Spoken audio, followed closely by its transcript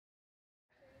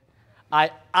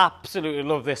I absolutely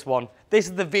love this one. This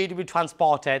is the VW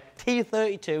Transporter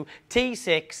T32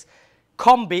 T6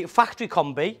 Combi, factory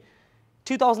combi.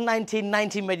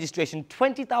 2019 registration,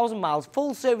 20,000 miles,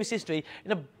 full service history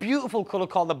in a beautiful colour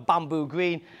called the bamboo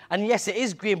green. And yes, it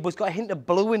is green, but it's got a hint of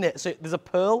blue in it. So there's a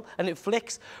pearl and it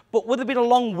flicks. But with it being a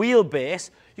long wheelbase,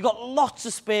 you've got lots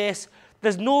of space.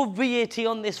 There's no VAT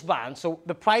on this van. So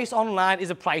the price online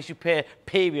is a price you pay,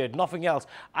 period, nothing else.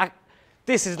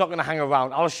 This is not going to hang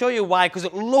around. I'll show you why, because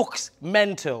it looks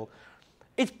mental.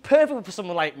 It's perfect for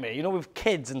someone like me, you know, with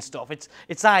kids and stuff.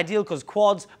 It's ideal because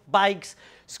quads, bikes,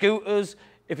 scooters,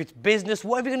 if it's business,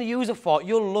 whatever you're going to use it for,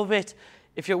 you'll love it.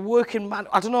 If you're working man,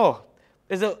 I don't know.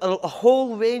 There's a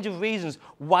whole range of reasons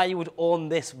why you would own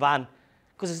this van.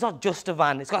 Because it's not just a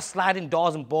van. It's got sliding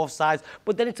doors on both sides,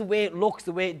 but then it's the way it looks,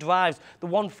 the way it drives. The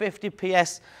 150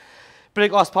 PS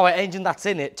brake horsepower engine that's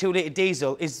in it, 2 litre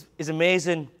diesel, is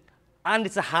amazing. And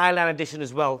it's a Highline edition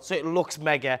as well, so it looks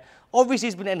mega. Obviously,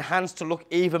 it's been enhanced to look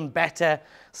even better.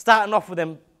 Starting off with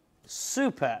them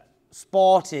super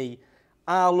sporty,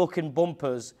 looking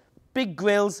bumpers. Big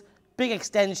grills, big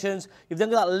extensions. You've then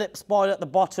got that lip spoiler at the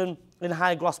bottom in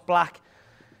high gloss black.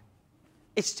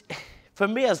 It's, for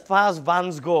me, as far as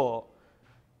vans go,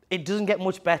 it doesn't get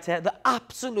much better. They're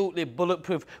absolutely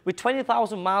bulletproof. With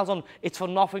 20,000 miles on, it's for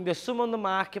nothing. There's some on the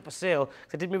market for sale,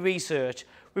 because I did my research,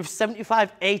 with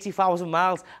 75, 80,000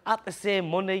 miles at the same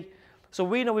money. So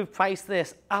we know we've priced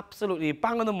this absolutely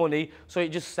bang on the money, so it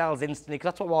just sells instantly,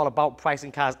 because that's what we're all about,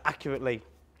 pricing cars accurately.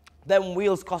 Then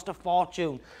wheels cost a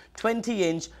fortune.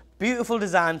 20-inch, beautiful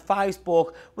design,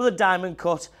 5-spoke, with a diamond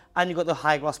cut, and you've got the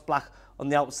high gloss black on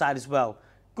the outside as well.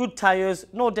 Good tyres,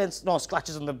 no dents, no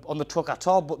scratches on the truck at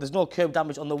all, but there's no curb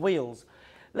damage on the wheels.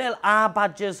 Little R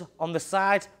badges on the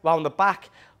side, round the back,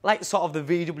 like sort of the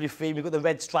VW theme. You've got the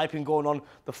red striping going on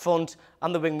the front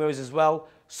and the wing mirrors as well.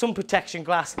 Some protection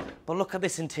glass, but look at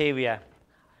this interior.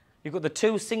 You've got the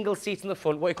 2 single seats in the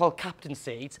front, what you call captain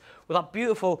seats, with that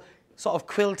beautiful sort of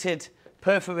quilted,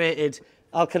 perforated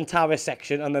Alcantara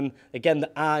section, and then again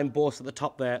the R embossed at the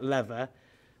top there, leather.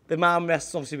 The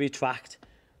armrests obviously retract.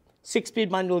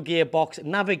 6-speed manual gearbox,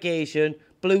 navigation,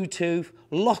 Bluetooth,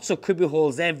 lots of cubby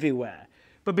holes everywhere.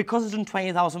 But because it's done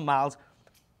 20,000 miles,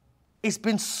 it's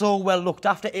been so well looked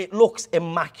after. It looks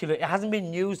immaculate. It hasn't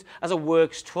been used as a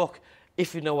works truck,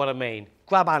 if you know what I mean.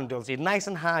 Grab handles, you're nice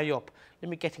and high up. Let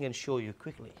me get in and show you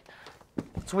quickly.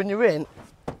 So when you're in,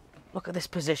 look at this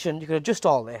position. You can adjust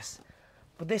all this.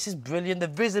 But this is brilliant. The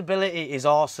visibility is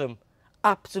awesome.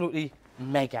 Absolutely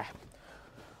mega.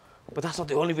 But that's not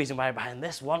the only reason why I'm behind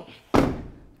this one.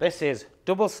 This is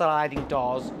double sliding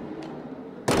doors,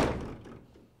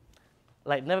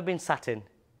 like never been sat in.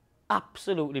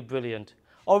 Absolutely brilliant.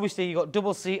 Obviously, you've got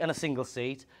double seat and a single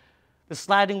seat. The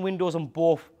sliding windows on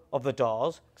both of the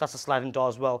doors, because that's a sliding door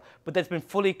as well. But there's been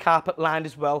fully carpet lined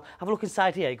as well. Have a look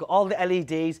inside here. You've got all the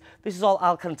LEDs. This is all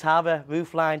Alcantara,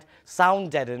 roof lined,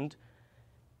 sound deadened.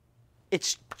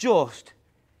 It's just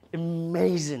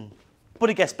amazing. But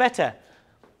it gets better.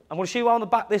 I'm going to show you around the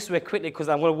back this way quickly, because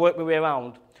I'm going to work my way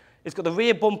around. It's got the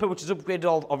rear bumper, which is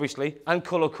upgraded, obviously, and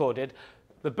colour-coded.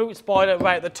 The boot spoiler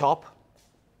right at the top.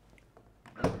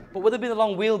 But with it being a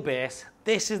long wheelbase,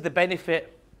 this is the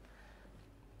benefit.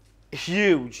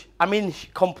 Huge. I mean,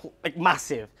 like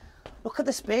massive. Look at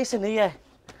the space in here.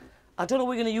 I don't know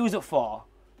what you're going to use it for,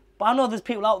 but I know there's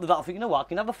people out there that think, you know what, I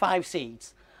can have the 5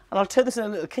 seats, and I'll turn this in a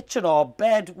little kitchen or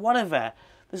bed, whatever.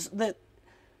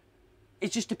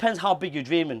 It just depends how big you're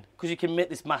dreaming, because you can make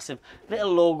this massive.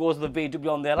 Little logos of the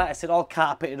VW on there, like I said, all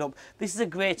carpeted up. This is a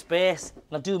great space,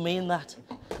 and I do mean that.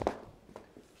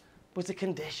 But it's the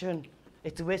condition.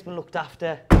 It's the way it's been looked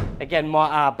after. Again, more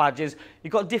R badges.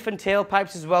 You've got different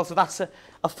tailpipes as well, so that's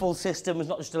a full system. It's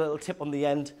not just a little tip on the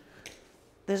end.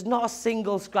 There's not a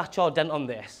single scratch or dent on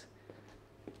this.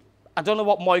 I don't know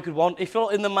what more you could want. If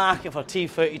you're in the market for a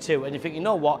T32 and you think, you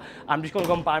know what, I'm just going to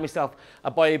go and buy myself a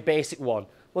basic one.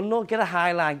 Well, no, get a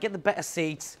Highline, get the better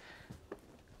seats.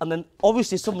 And then,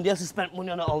 obviously, somebody else has spent money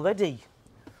on it already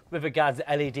with regards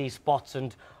to LED spots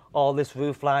and all this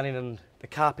roof lining and the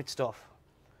carpet stuff.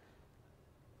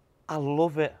 I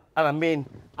love it. And I mean,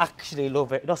 actually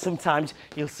love it. You know, sometimes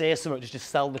you'll say something just to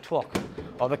sell the truck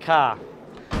or the car.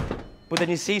 But then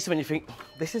you see something and you think,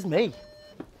 this is me.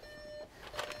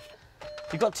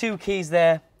 You've got 2 keys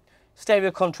there.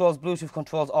 Stereo controls, Bluetooth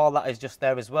controls, all that is just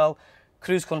there as well.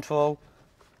 Cruise control.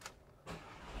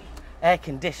 Air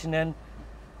conditioning.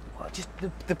 Just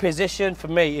the position for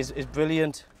me is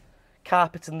brilliant.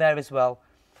 Carpets in there as well.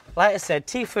 Like I said,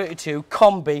 T32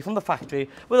 Combi from the factory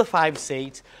with a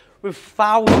 5-seat, with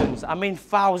thousands, I mean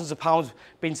thousands of pounds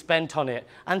being spent on it,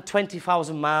 and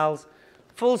 20,000 miles.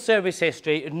 full service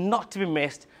history, not to be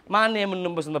missed. My name and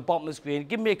number's on the bottom of the screen.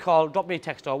 Give me a call, drop me a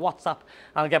text or WhatsApp,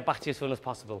 and I'll get back to you as soon as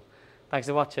possible. Thanks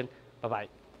for watching.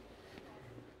 Bye-bye.